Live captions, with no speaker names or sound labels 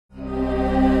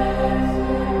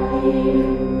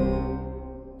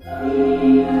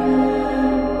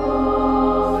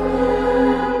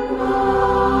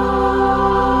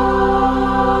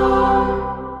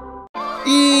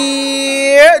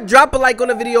Drop a like on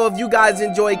the video if you guys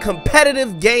enjoy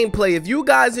competitive gameplay. If you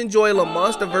guys enjoy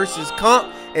LaMonsta versus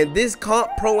Comp and this Comp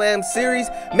Pro-Am series,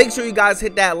 make sure you guys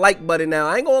hit that like button. Now,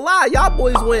 I ain't gonna lie, y'all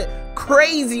boys went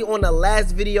crazy on the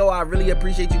last video. I really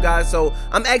appreciate you guys, so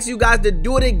I'm asking you guys to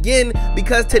do it again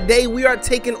because today we are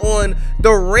taking on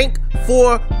the rank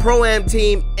 4 Pro-Am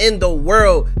team in the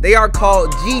world. They are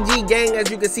called GG Gang.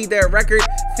 As you can see, their record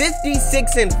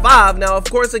 56-5. Now, of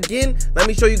course, again, let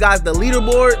me show you guys the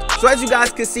leaderboard. So as you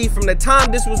guys can see, from the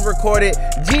time this was recorded,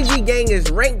 GG Gang is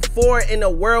ranked 4 in the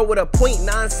world with a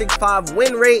 .965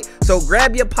 win rate. So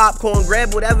grab your popcorn,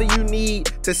 grab whatever you need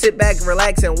to sit back,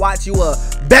 relax, and watch you a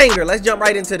banger. Let's jump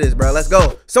right into this, bro. Let's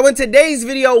go. So in today's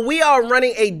video, we are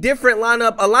running a different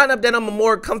lineup, a lineup that I'm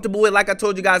more comfortable with. Like I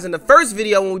told you guys in the first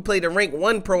video when we played the rank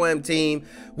 1 Pro-Am team,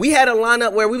 we had a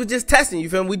lineup where we was just testing, you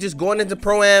feel me? We just going into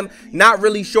Pro-Am, not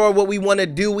really sure what we want to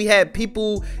do. We had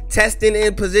people testing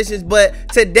in positions, but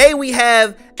today we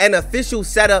have an official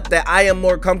setup that I am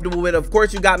more comfortable with. Of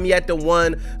course, you got me at the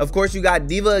 1. Of course, you got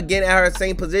Diva again at her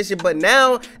same position, but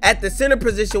now at the center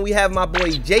position, we have my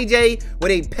boy JJ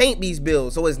with a paint beast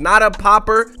build. So it's not a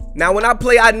popper. Now, when I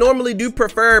play, I normally do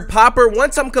prefer popper.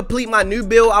 Once I'm complete my new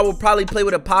build, I will probably play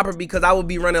with a popper because I will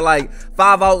be running like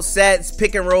 5-out sets,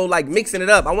 pick and roll, like mixing it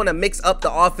up. I want to mix up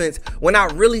the offense when I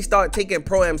really start taking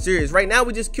Pro-Am serious. Right now,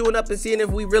 we're just queuing up and seeing if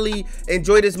we really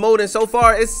enjoy this mode, and so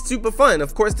far, it's super fun.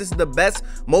 Of course, this is the best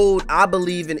mode, I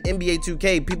believe, in NBA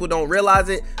 2K. People don't realize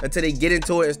it until they get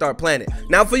into it and start playing it.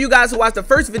 Now, for you guys who watched the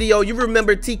first video, you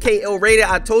remember TK Ill-Rated.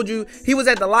 I told you he was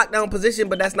at the lockdown position,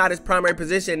 but that's not his primary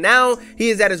position. Now, he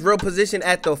is at his real position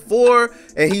at the 4,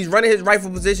 and he's running his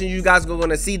rifle position. You guys are going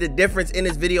to see the difference in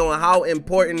this video and how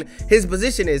important his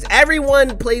position is.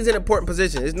 Everyone plays an important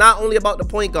position. It's not only about the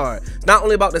point guard. It's not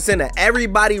only about the center.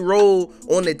 Everybody role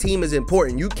on the team is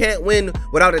important. You can't win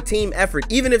without a team effort.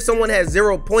 Even if someone has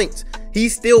 0 points, he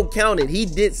still counted. He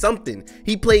did something.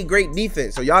 He played great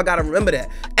defense. So y'all gotta remember that.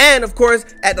 And of course,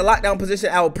 at the lockdown position,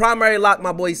 I will primary lock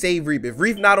my boy Save Reap. If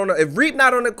Reap not on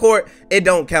the court, it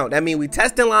don't count. That means we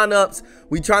testing lineups.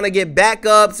 We trying to get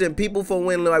backups and people for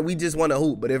when like we just want to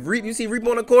hoop. But if Reap, you see Reap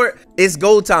on the court, it's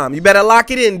go time. You better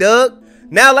lock it in, Doug.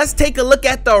 Now let's take a look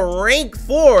at the rank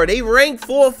 4. They rank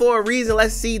 4 for a reason.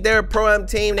 Let's see their Pro-Am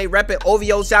team. They rep it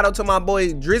OVO. Shout out to my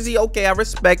boy Drizzy. Okay, I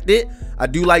respect it. I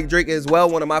do like Drake as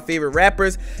well, one of my favorite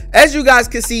rappers. As you guys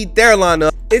can see, their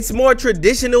lineup, it's more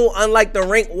traditional, unlike the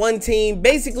rank 1 team.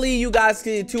 Basically, you guys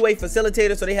see a 2-way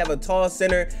facilitator, so they have a tall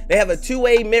center. They have a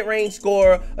 2-way mid-range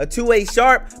scorer, a 2-way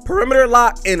sharp, perimeter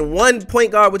lock, and 1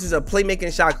 point guard, which is a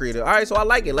playmaking shot creator. All right, so I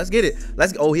like it. Let's get it.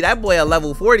 Let's go. Oh, that boy a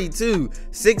level 42,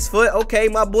 6 foot. Okay,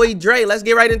 my boy Dre. Let's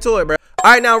get right into it, bro.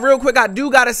 All right, now real quick, I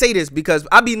do gotta say this because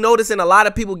I be noticing a lot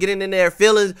of people getting in their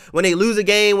feelings when they lose a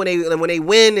game. When they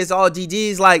win, it's all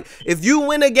GGs. Like, if you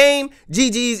win a game,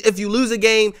 GGs. If you lose a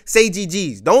game, say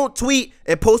GGs. Don't tweet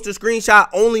and post a screenshot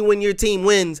only when your team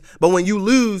wins, but when you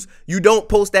lose, you don't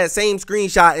post that same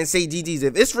screenshot and say GGs.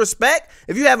 If it's respect,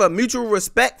 if you have a mutual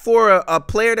respect for a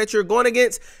player that you're going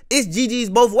against, it's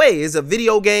GGs both ways. It's a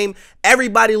video game.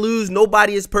 Everybody lose.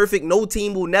 Nobody is perfect. No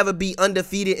team will never be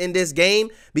undefeated in this game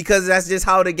because that's just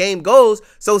how the game goes.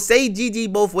 So say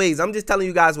GG both ways. I'm just telling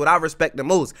you guys what I respect the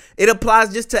most. It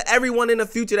applies just to everyone in the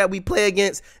future that we play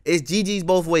against. It's GGs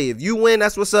both ways. If you win,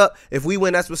 that's what's up. If we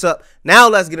win, that's what's up. Now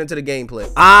let's get into the gameplay.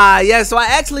 Yeah, so I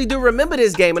actually do remember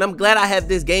this game, and I'm glad I have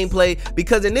this gameplay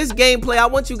because in this gameplay, I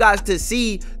want you guys to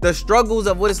see the struggles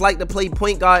of what it's like to play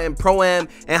point guard in Pro-Am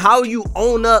and how you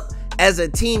own up as a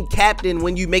team captain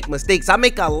when you make mistakes. I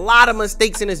make a lot of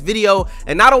mistakes in this video,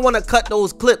 and I don't want to cut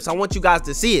those clips. I want you guys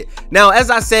to see it. Now, as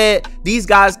I said, these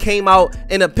guys came out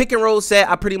in a pick and roll set.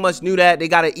 I pretty much knew that. They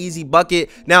got an easy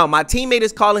bucket. Now, my teammate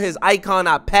is calling his icon.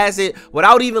 I pass it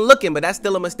without even looking, but that's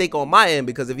still a mistake on my end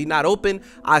because if he's not open,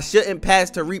 I shouldn't pass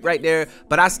to Reap right there,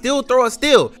 but I still throw a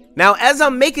steal. Now, as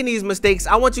I'm making these mistakes,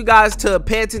 I want you guys to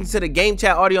pay attention to the game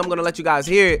chat audio. I'm going to let you guys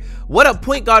hear it. What a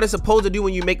point guard is supposed to do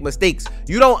when you make mistakes.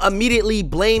 You don't immediately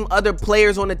blame other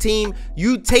players on the team.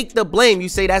 You take the blame. You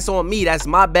say, that's on me. That's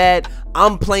my bad.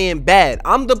 I'm playing bad.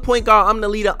 I'm the point guard. I'm the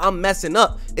leader. I'm messing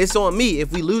up. It's on me.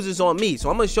 If we lose, it's on me. So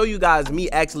I'm going to show you guys me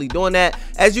actually doing that.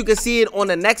 As you can see it on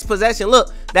the next possession.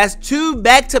 Look, that's 2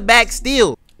 back-to-back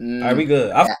steals. All right, we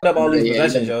good. I fucked up all these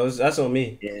possessions, yo. That's on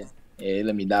me. Yeah,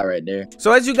 let me die right there.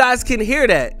 So as you guys can hear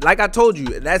that, like I told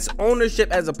you, that's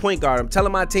ownership as a point guard. I'm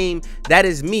telling my team that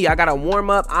is me. I got to warm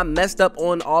up. I messed up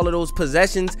on all of those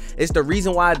possessions. It's the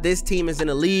reason why this team is in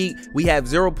the league. We have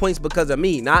 0 points because of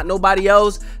me, not nobody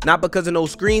else, not because of no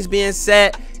screens being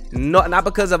set. not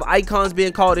because of icons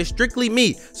being called. It's strictly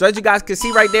me. So as you guys can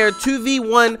see right there,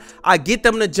 2v1, I get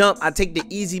them to jump, I take the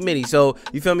easy mini. So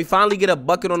you feel me, finally get a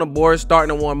bucket on the board,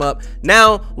 starting to warm up.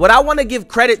 Now what I want to give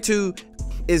credit to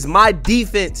is my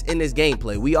defense in this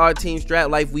gameplay. We are Team Strat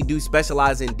Life, we do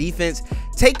specialize in defense.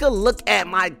 Take a look at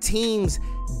my team's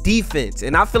defense,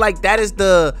 and I feel like that is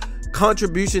the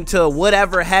contribution to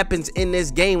whatever happens in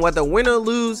this game, whether win or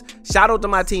lose. Shout out to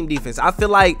my team defense. I feel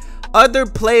like other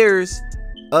players,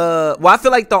 I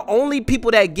feel like the only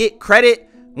people that get credit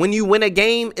when you win a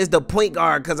game is the point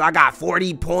guard because I got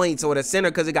 40 points, or the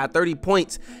center because it got 30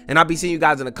 points. And I'll be seeing you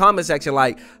guys in the comment section.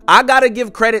 Like, I gotta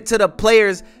give credit to the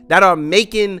players that are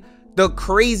making the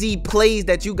crazy plays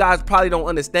that you guys probably don't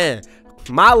understand.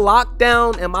 My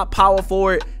lockdown and my power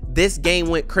forward, this game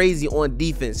went crazy on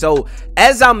defense. So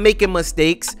as I'm making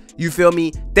mistakes, you feel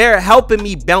me, they're helping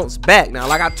me bounce back. Now,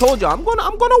 like I told you, I'm gonna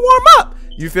warm up.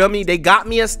 You feel me? They got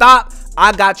me a stop,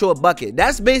 I got you a bucket.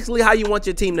 That's basically how you want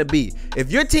your team to be.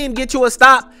 If your team get you a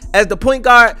stop as the point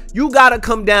guard, you gotta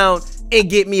come down and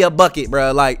get me a bucket,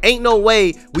 bro. Like, ain't no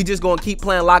way we just gonna keep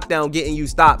playing lockdown getting you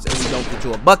stops and we don't get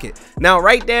you a bucket. Now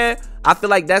right there, I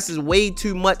feel like that's just way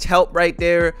too much help right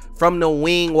there from the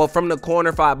wing or from the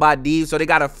corner by D. So they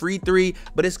got a free three,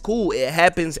 but it's cool. It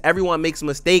happens. Everyone makes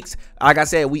mistakes. Like I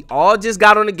said, we all just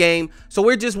got on the game, so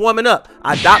we're just warming up.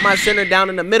 I dot my center down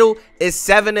in the middle. It's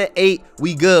 7-8.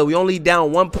 We good. We only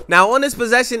down 1 point. Now on this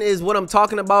possession is what I'm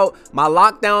talking about. My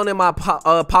lockdown and my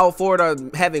power forward are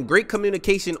having great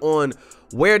communication on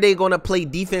where they gonna play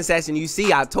defense at. And you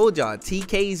see, I told y'all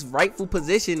TK's rightful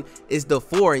position is the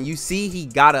 4, and you see he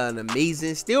got an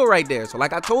amazing steal right there. So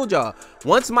like I told y'all,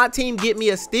 once my team get me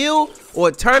a steal or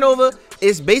a turnover,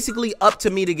 it's basically up to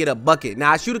me to get a bucket.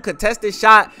 Now I shoot a contested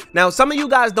shot. Now some of you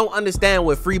guys don't understand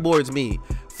what free boards mean.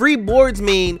 Free boards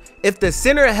mean if the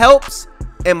center helps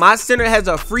and my center has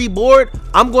a free board,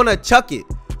 I'm gonna chuck it,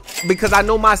 because I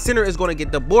know my center is going to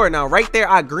get the board. Now right there,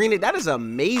 I green it. That is an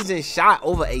amazing shot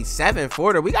over a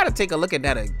 7-footer. We got to take a look at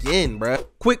that again, bro.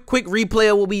 Quick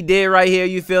replay of what we did right here.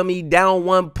 You feel me? Down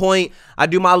 1 point. I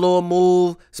do my little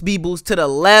move, speed boost to the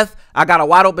left. I got a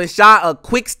wide open shot, a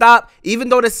quick stop. Even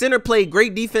though the center played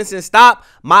great defense and stop,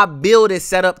 my build is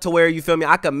set up to where, you feel me,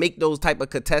 I can make those type of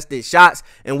contested shots,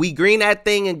 and we green that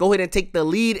thing and go ahead and take the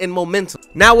lead in momentum.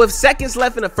 Now with seconds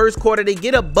left in the first quarter, they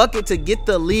get a bucket to get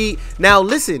the lead. Now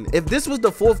listen, if this was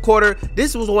the fourth quarter,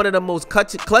 this was one of the most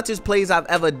clutchest plays I've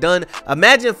ever done.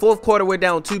 Imagine fourth quarter, we're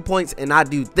down 2 points and I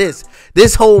do this.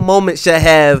 This whole moment should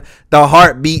have the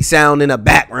heartbeat sound in the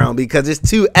background because it's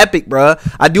too epic, bro.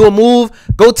 I do a move,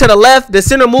 go to the left, the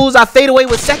center moves, I fade away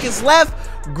with seconds left.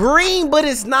 Green, but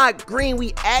it's not green.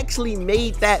 We actually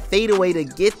made that fadeaway to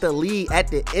get the lead at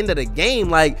the end of the game.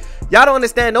 Like, y'all don't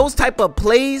understand, those type of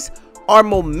plays are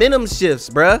momentum shifts,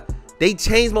 bruh. They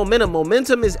change momentum.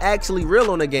 Momentum is actually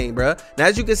real on the game, bruh. Now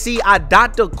as you can see, I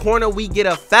dot the corner, we get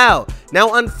a foul.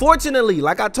 Now unfortunately,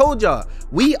 like I told y'all,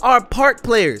 we are park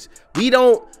players. We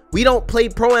don't play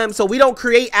pro-am, so we don't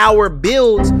create our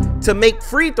builds to make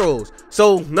free throws.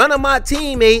 So none of my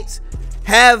teammates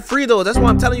have free throws. That's why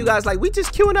I'm telling you guys, like, we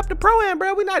just queuing up the pro-am,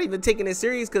 bro. We're not even taking it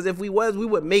serious, because if we was, we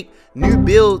would make new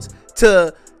builds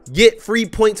to get free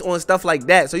points on stuff like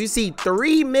that. So you see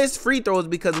 3 missed free throws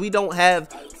because we don't have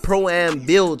pro-am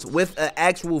builds with an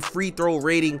actual free throw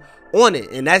rating on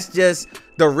it, and that's just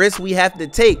the risk we have to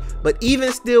take. But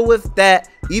even still with that,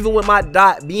 even with my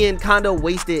dot being kind of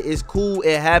wasted, it's cool,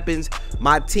 it happens.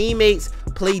 My teammates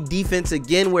play defense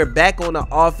again. We're back on the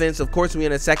offense. Of course, we're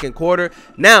in the second quarter.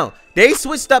 Now they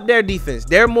switched up their defense.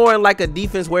 They're more in like a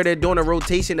defense where they're doing a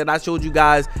rotation that I showed you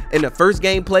guys in the first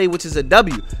gameplay, which is a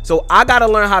W. So I gotta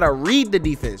learn how to read the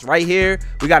defense. Right here,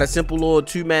 we got a simple little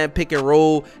 2-man pick and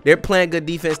roll. They're playing good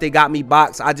defense. They got me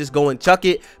boxed. I just go and chuck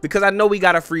it because I know we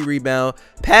got a free rebound.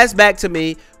 Pass back to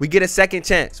me. We get a second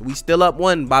chance. We still up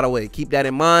 1, by the way. Keep that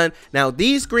in mind. Now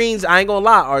these screens, I ain't gonna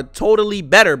lie, are totally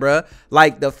better, bruh.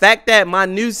 Like the fact that my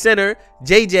new center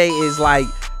JJ is like,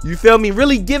 you feel me,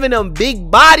 really giving them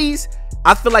big bodies.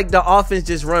 I feel like the offense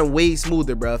just run way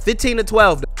smoother, bro.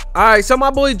 15-12. All right, so my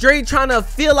boy Dre trying to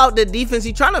fill out the defense.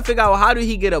 He trying to figure out how do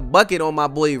he get a bucket on my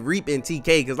boy Reap and TK,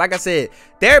 because like I said,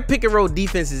 their pick and roll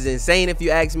defense is insane. If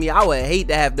you ask me, I would hate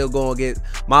to have to go against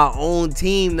my own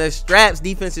team. The Straps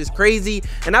defense is crazy,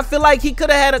 and I feel like he could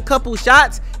have had a couple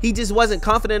shots. He just wasn't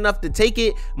confident enough to take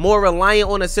it. More reliant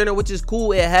on the center, which is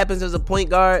cool. It happens as a point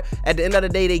guard. At the end of the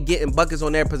day, they getting buckets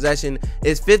on their possession.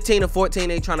 It's 15-14.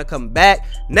 They trying to come back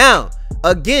now.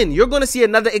 Again, you're going to see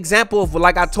another example of,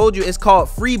 like I told you, it's called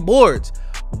free boards.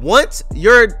 Once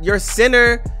your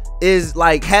center is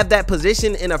like have that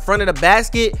position in the front of the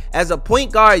basket. As a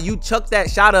point guard, you chuck that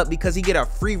shot up because he get a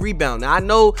free rebound. Now I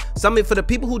know for the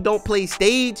people who don't play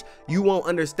stage, you won't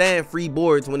understand free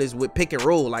boards when it's with pick and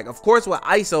roll. Like, of course with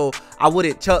ISO, I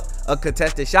wouldn't chuck a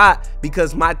contested shot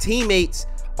because my teammates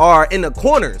are in the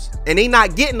corners and they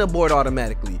not getting the board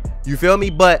automatically, you feel me?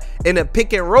 But in a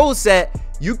pick and roll set,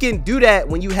 you can do that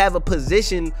when you have a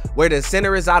position where the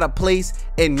center is out of place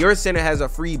and your center has a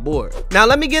free board. Now,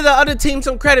 let me give the other team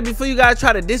some credit before you guys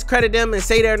try to discredit them and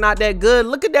say they're not that good.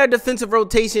 Look at their defensive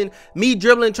rotation. Me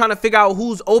dribbling, trying to figure out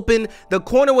who's open. The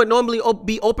corner would normally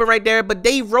be open right there, but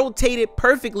they rotated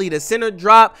perfectly. The center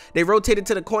drop, they rotated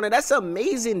to the corner. That's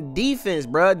amazing defense,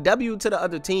 bro. W to the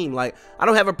other team. Like, I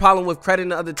don't have a problem with crediting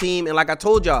the other team. And like I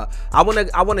told y'all, I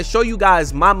want to show you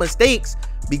guys my mistakes,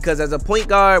 because as a point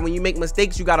guard, when you make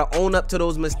mistakes, you got to own up to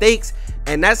those mistakes,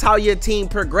 and that's how your team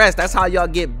progress. That's how y'all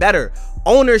get better.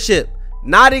 Ownership,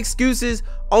 not excuses,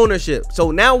 ownership.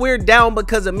 So now we're down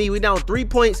because of me. We're down 3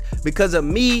 points because of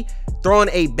me throwing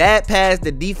a bad pass.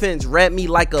 The defense read me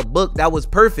like a book. That was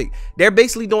perfect. They're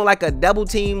basically doing like a double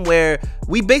team where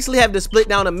we basically have to split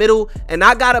down the middle, and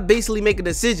I gotta basically make a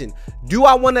decision. Do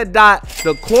I want to dot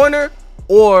the corner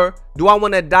or do I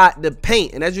want to dot the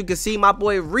paint? And as you can see, my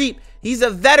boy Reap, he's a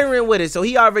veteran with it, so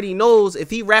he already knows if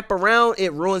he wrap around,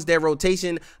 it ruins their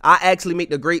rotation. I actually make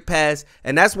the great pass,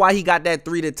 and that's why he got that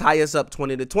 3 to tie us up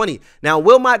 20-20. Now,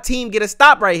 will my team get a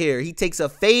stop right here? He takes a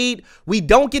fade. We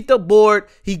don't get the board.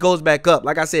 He goes back up.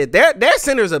 Like I said, their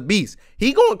center's a beast.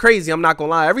 He going crazy, I'm not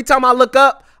gonna lie. Every time I look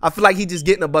up, I feel like he just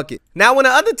getting a bucket. Now, when the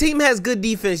other team has good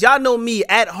defense, y'all know me.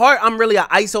 At heart, I'm really an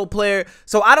ISO player,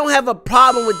 so I don't have a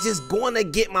problem with just going to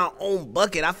get my own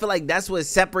bucket. I feel like that's what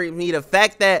separates me. The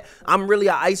fact that I'm really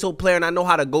an ISO player and I know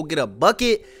how to go get a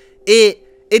bucket,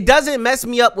 it doesn't mess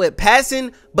me up with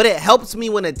passing, but it helps me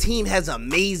when a team has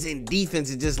amazing defense.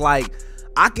 It's just like,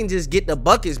 I can just get the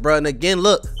buckets, bro. And again,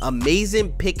 look,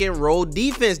 amazing pick and roll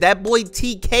defense. That boy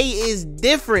TK is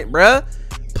different, bro.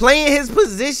 Playing his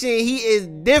position, he is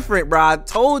different, bro. I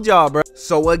told y'all, bro.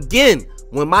 So again,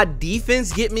 when my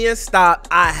defense get me a stop,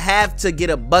 I have to get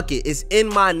a bucket. It's in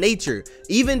my nature.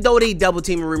 Even though they double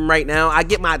teaming me right now, I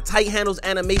get my tight handles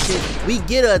animation. We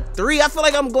get a 3. I feel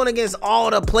like I'm going against all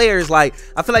the players. Like,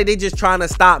 I feel like they just trying to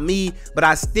stop me, but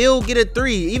I still get a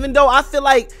 3. Even though I feel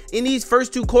like in these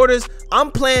first 2 quarters,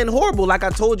 I'm playing horrible. Like I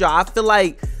told y'all, I feel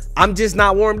like I'm just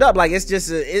not warmed up. Like, it's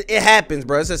just it happens,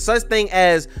 bro. It's a such thing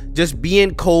as just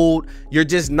being cold. You're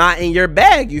just not in your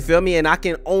bag, you feel me? And I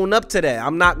can own up to that.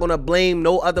 I'm not gonna blame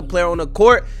no other player on the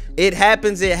court. It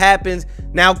happens, it happens.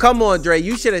 Now come on, Dre,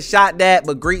 you should have shot that,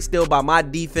 but great steal by my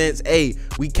defense. Hey,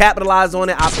 we capitalize on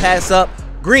it. I pass up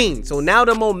green. So now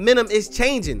the momentum is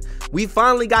changing. We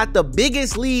finally got the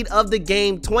biggest lead of the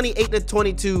game,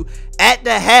 28-22 at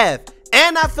the half,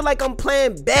 and I feel like I'm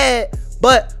playing bad,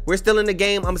 but we're still in the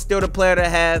game. I'm still the player to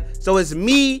have. So it's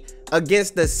me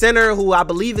against the center, who I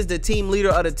believe is the team leader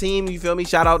of the team. You feel me?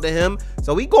 Shout out to him.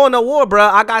 So we going to war, bro.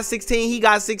 I got 16. He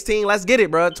got 16. Let's get it,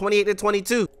 bro.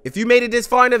 28-22. If you made it this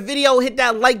far in the video, hit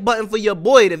that like button for your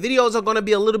boy. The videos are going to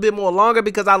be a little bit more longer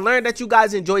because I learned that you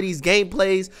guys enjoy these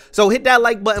gameplays. So hit that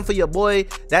like button for your boy.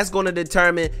 That's going to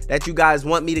determine that you guys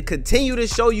want me to continue to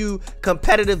show you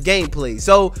competitive gameplay.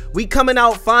 So we coming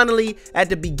out finally at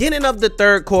the beginning of the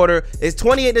third quarter. It's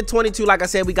 28-22. Like I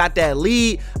said, we got that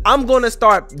lead. I'm going to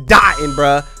start dotting,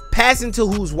 bruh, passing to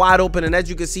who's wide open, and as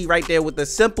you can see right there with the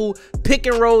simple pick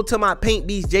and roll to my paint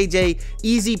beast JJ,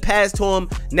 easy pass to him.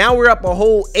 Now we're up a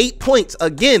whole 8 points.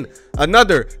 Again,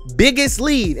 another biggest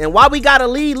lead. And while we got a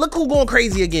lead, look who going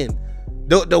crazy again.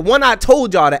 The one I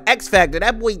told y'all, the X Factor,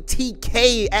 that boy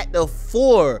TK at the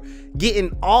 4,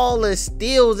 getting all the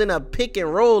steals in a pick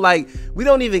and roll. Like, we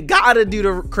don't even gotta do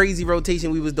the crazy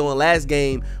rotation we was doing last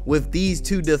game with these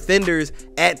 2 defenders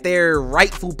at their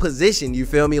rightful position. You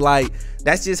feel me? Like,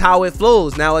 that's just how it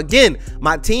flows. Now again,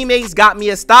 my teammates got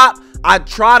me a stop. I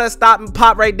try to stop and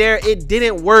pop right there. It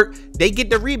didn't work. They get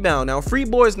the rebound. Now, free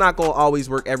board's not going to always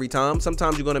work every time.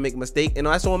 Sometimes you're going to make a mistake, and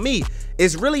that's on me.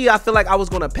 It's really, I feel like I was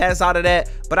going to pass out of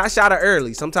that, but I shot it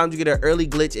early. Sometimes you get an early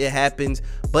glitch. It happens.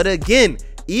 But again,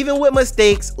 even with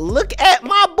mistakes, look at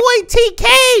my boy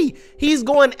TK. He's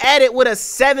going at it with a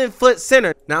 7-foot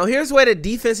center. Now, here's where the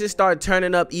defenses start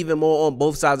turning up even more on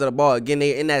both sides of the ball. Again,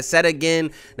 they're in that set again.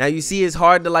 Now, you see it's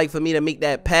hard to, like, for me to make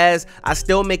that pass. I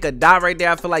still make a dot right there.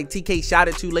 I feel like TK shot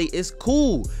it too late. It's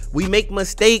cool. We make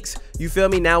mistakes. You feel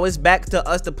me? Now it's back to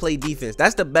us to play defense.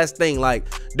 That's the best thing. Like,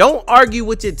 don't argue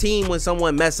with your team when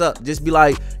someone mess up. Just be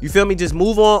like, you feel me? Just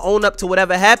move on, own up to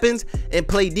whatever happens, and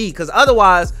play D. Because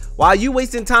otherwise, while you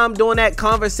wasting time doing that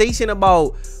conversation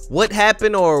about what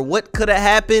happened or what could have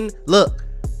happened, look,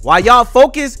 while y'all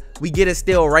focus, we get a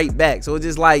steal right back. So it's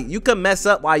just like, you can mess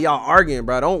up while y'all arguing,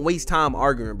 bro. Don't waste time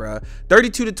arguing, bro.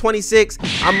 32-26.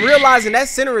 I'm realizing that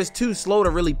center is too slow to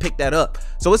really pick that up.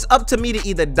 So it's up to me to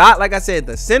either dot, like I said,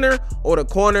 the center or the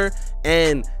corner.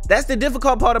 And that's the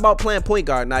difficult part about playing point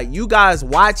guard. Now, you guys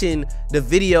watching the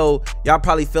video, y'all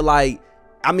probably feel like,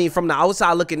 I mean, from the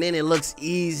outside looking in, it looks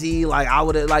easy. Like, I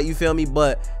would have, like, you feel me?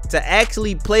 But to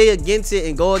actually play against it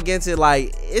and go against it,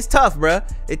 like, it's tough, bruh.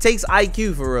 It takes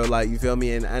IQ for real, like, you feel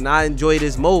me? And I enjoy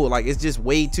this mode. Like, it's just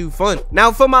way too fun.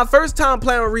 Now, for my first time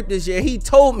playing with Reap this year, he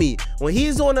told me when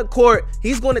he's on the court,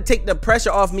 he's going to take the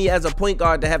pressure off me as a point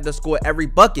guard to have to score every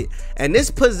bucket. And this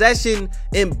possession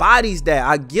embodies that.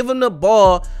 I give him the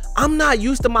ball. I'm not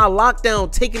used to my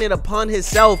lockdown taking it upon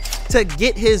himself to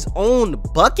get his own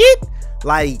bucket.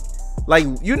 Like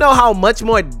you know how much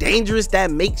more dangerous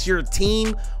that makes your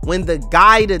team when the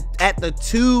guy at the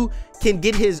 2 can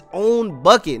get his own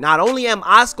bucket. Not only am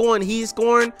I scoring, he's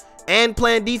scoring and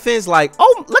playing defense. Like,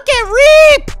 oh, look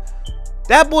at Reap.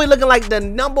 That boy looking like the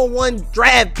 #1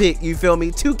 draft pick, you feel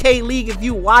me? 2K League, if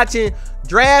you watching,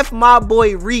 draft my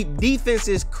boy Reap. Defense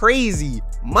is crazy.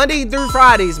 Monday through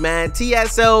Fridays, man.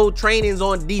 TSL trainings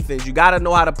on defense. You got to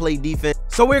know how to play defense.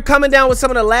 So we're coming down with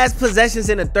some of the last possessions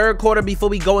in the third quarter before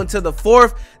we go into the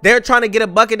fourth. They're trying to get a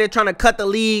bucket. They're trying to cut the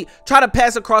lead. Try to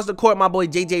pass across the court. My boy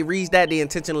JJ reads that. They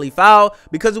intentionally foul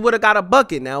because we would have got a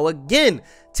bucket. Now, again,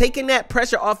 taking that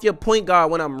pressure off your point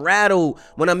guard when I'm rattled,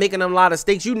 when I'm making a lot of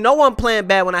mistakes. You know I'm playing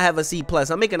bad when I have a C+.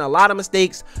 I'm making a lot of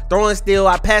mistakes. Throwing still.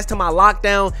 I pass to my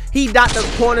lockdown. He dot the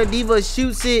corner. Diva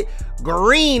shoots it.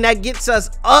 Green. That gets us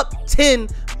up 10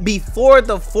 before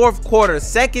the fourth quarter.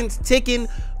 Seconds ticking.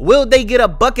 Will they get a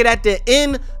bucket at the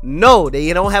end? No,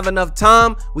 they don't have enough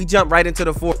time. We jump right into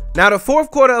the fourth. Now, the fourth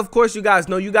quarter, of course, you guys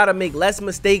know you got to make less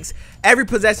mistakes. Every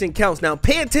possession counts. Now,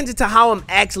 pay attention to how I'm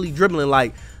actually dribbling.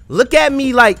 Like, look at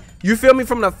me, like, you feel me,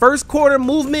 from the first quarter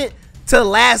movement to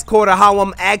last quarter, how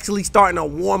I'm actually starting to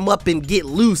warm up and get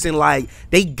loose. And, like,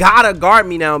 they got to guard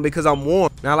me now because I'm warm.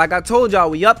 Now, like I told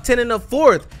y'all, we up 10 in the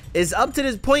fourth. It's up to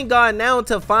this point guard now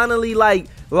to finally, like,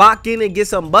 lock in and get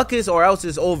some buckets, or else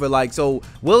it's over. Like, so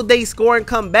will they score and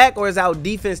come back, or is our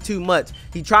defense too much?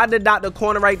 He tried to dot the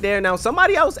corner right there. Now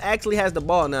somebody else actually has the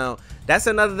ball. Now that's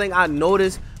another thing I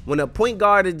noticed. When a point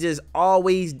guard is just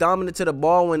always dominant to the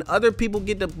ball, when other people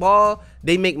get the ball,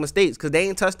 they make mistakes because they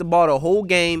ain't touched the ball the whole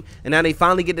game, and now they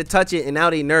finally get to touch it, and now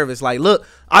they nervous. Like, look,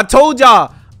 I told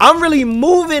y'all, I'm really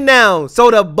moving now. So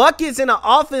the buckets in the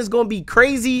offense gonna be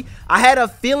crazy. I had a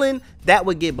feeling that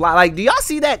would get blocked. Like, do y'all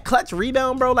see that clutch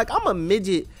rebound, bro? Like, I'm a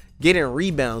midget getting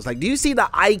rebounds. Like, do you see the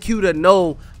IQ to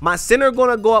know my center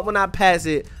gonna go up when I pass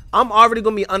it? I'm already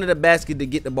gonna be under the basket to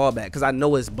get the ball back because I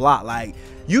know it's blocked. Like,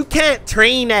 you can't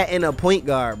train that in a point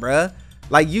guard, bruh.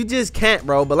 Like, you just can't,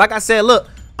 bro. But like I said, look,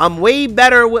 I'm way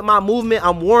better with my movement.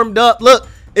 I'm warmed up. Look,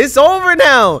 it's over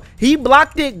now. He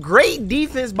blocked it. Great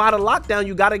defense by the lockdown.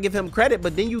 You got to give him credit,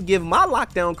 but then you give my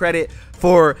lockdown credit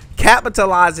for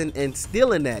capitalizing and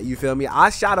stealing that. You feel me? I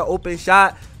shot an open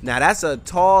shot. Now, that's a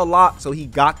tall lock, so he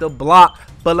got the block.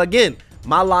 But again,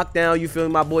 my lockdown, you feel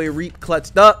me? My boy Reap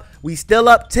clutched up. We still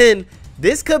up 10.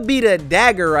 This could be the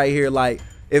dagger right here. Like,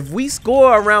 if we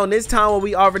score around this time where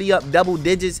we already up double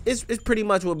digits, it's pretty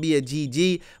much will be a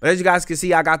GG. But as you guys can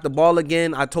see, I got the ball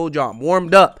again. I told y'all I'm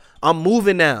warmed up. I'm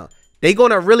moving now. They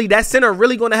gonna really, that center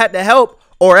really gonna have to help,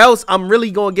 or else I'm really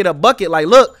gonna get a bucket. Like,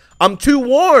 look, I'm too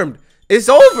warmed. It's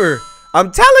over.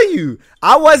 I'm telling you,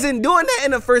 I wasn't doing that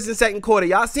in the first and second quarter.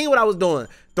 Y'all seen what I was doing?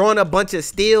 Throwing a bunch of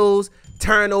steals,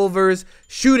 turnovers,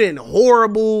 shooting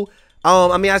horrible.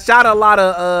 I mean, I shot a lot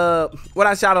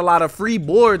of free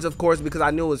boards, of course, because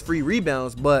I knew it was free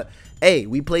rebounds, but hey,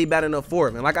 we played better in the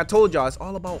fourth. And like I told y'all, it's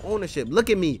all about ownership. Look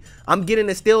at me. I'm getting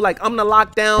it still like I'm the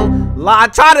lockdown. I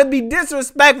try to be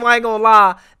disrespectful, I ain't gonna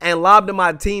lie, and lob to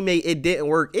my teammate. It didn't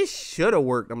work. It should have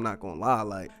worked, I'm not gonna lie.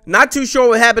 Like, not too sure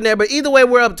what happened there, but either way,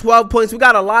 we're up 12 points. We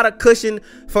got a lot of cushion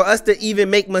for us to even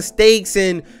make mistakes,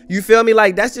 and you feel me?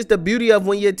 Like, that's just the beauty of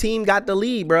when your team got the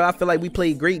lead, bro. I feel like we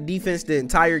played great defense the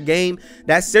entire game.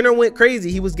 That center went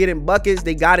crazy. He was getting buckets.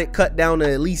 They got it cut down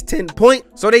to at least 10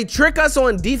 points. So they trick us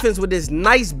on defense with this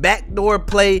nice backdoor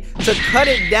play to cut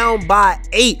it down by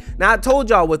 8. Now, I told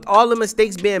y'all, with all the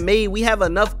mistakes being made, we have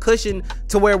enough cushion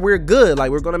to where we're good.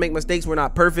 Like, we're gonna make mistakes. We're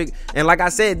not perfect. And like I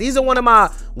said, these are one of my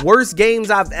worst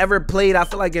games I've ever played, I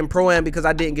feel like, in Pro-Am, because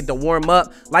I didn't get to warm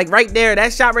up. Like, right there,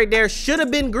 that shot right there should have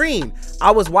been green.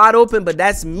 I was wide open, but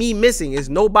that's me missing. It's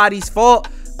nobody's fault.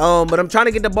 But I'm trying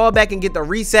to get the ball back and get the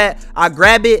reset. I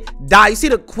grab it, dot. You see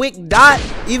the quick dot?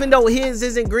 Even though his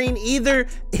isn't green either,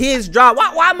 his drop.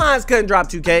 Why mine couldn't drop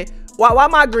 2K? Why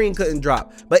my green couldn't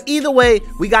drop? But either way,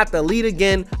 we got the lead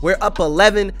again. We're up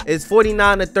 11. It's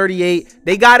 49-38.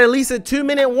 They got at least a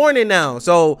 2-minute warning now.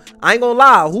 So I ain't gonna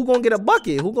lie. Who gonna get a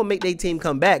bucket? Who gonna make their team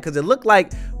come back? Because it looked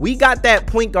like we got that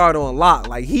point guard on lock.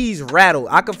 Like, he's rattled.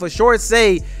 I can for sure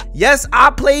say, yes, I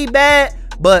played bad,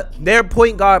 but their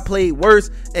point guard played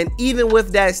worse. And even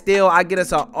with that steal, I get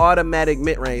us an automatic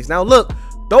mid-range. Now look,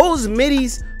 those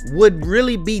middies would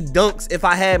really be dunks if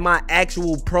I had my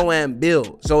actual pro-am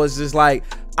build. So it's just like,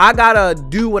 I gotta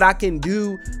do what I can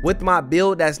do with my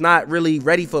build that's not really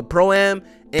ready for pro-am.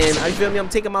 And you feel me, I'm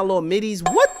taking my little middies.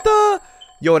 What the?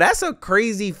 Yo, that's a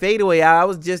crazy fadeaway. I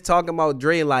was just talking about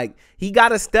Dre, like, he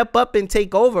gotta step up and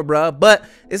take over, bruh. But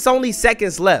it's only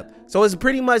seconds left. So it's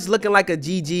pretty much looking like a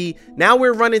GG. Now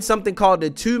we're running something called the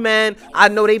 2-man. I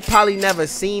know they probably never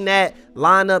seen that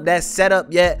lineup, that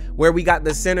setup yet, where we got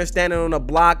the center standing on the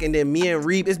block and then me and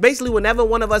Reap. It's basically whenever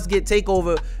one of us get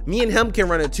takeover, me and him can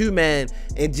run a 2-man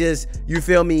and just, you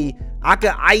feel me, I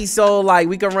could ISO, like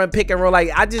we can run pick and roll.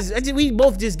 Like we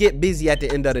both just get busy at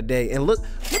the end of the day. And look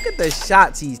at the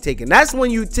shots he's taking. That's when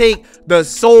you take the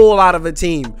soul out of a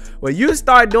team. When you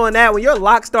start doing that, when your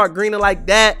locks start greening like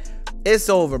that, it's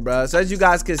over, bro. So as you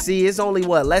guys can see, it's only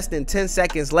what, less than 10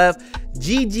 seconds left.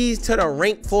 GG's to the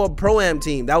rank 4 pro-am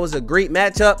team. That was a great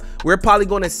matchup. We're probably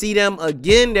going to see them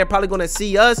again. They're probably going to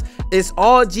see us. It's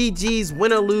all GG's,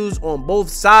 win or lose on both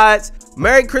sides.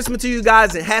 Merry Christmas to you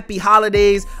guys and happy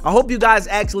holidays. I hope you guys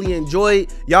actually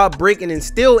enjoyed y'all break and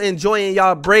still enjoying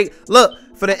y'all break. Look,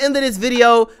 for the end of this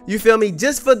video, you feel me,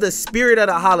 just for the spirit of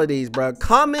the holidays, bro,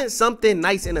 comment something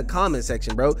nice in the comment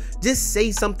section, bro. Just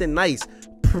say something nice.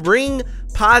 Bring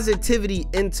positivity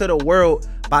into the world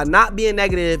by not being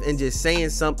negative and just saying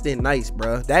something nice,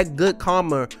 bro. That good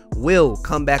karma will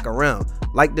come back around.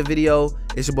 Like the video.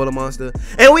 It's your boy LaMonsta,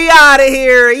 and we out of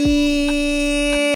here.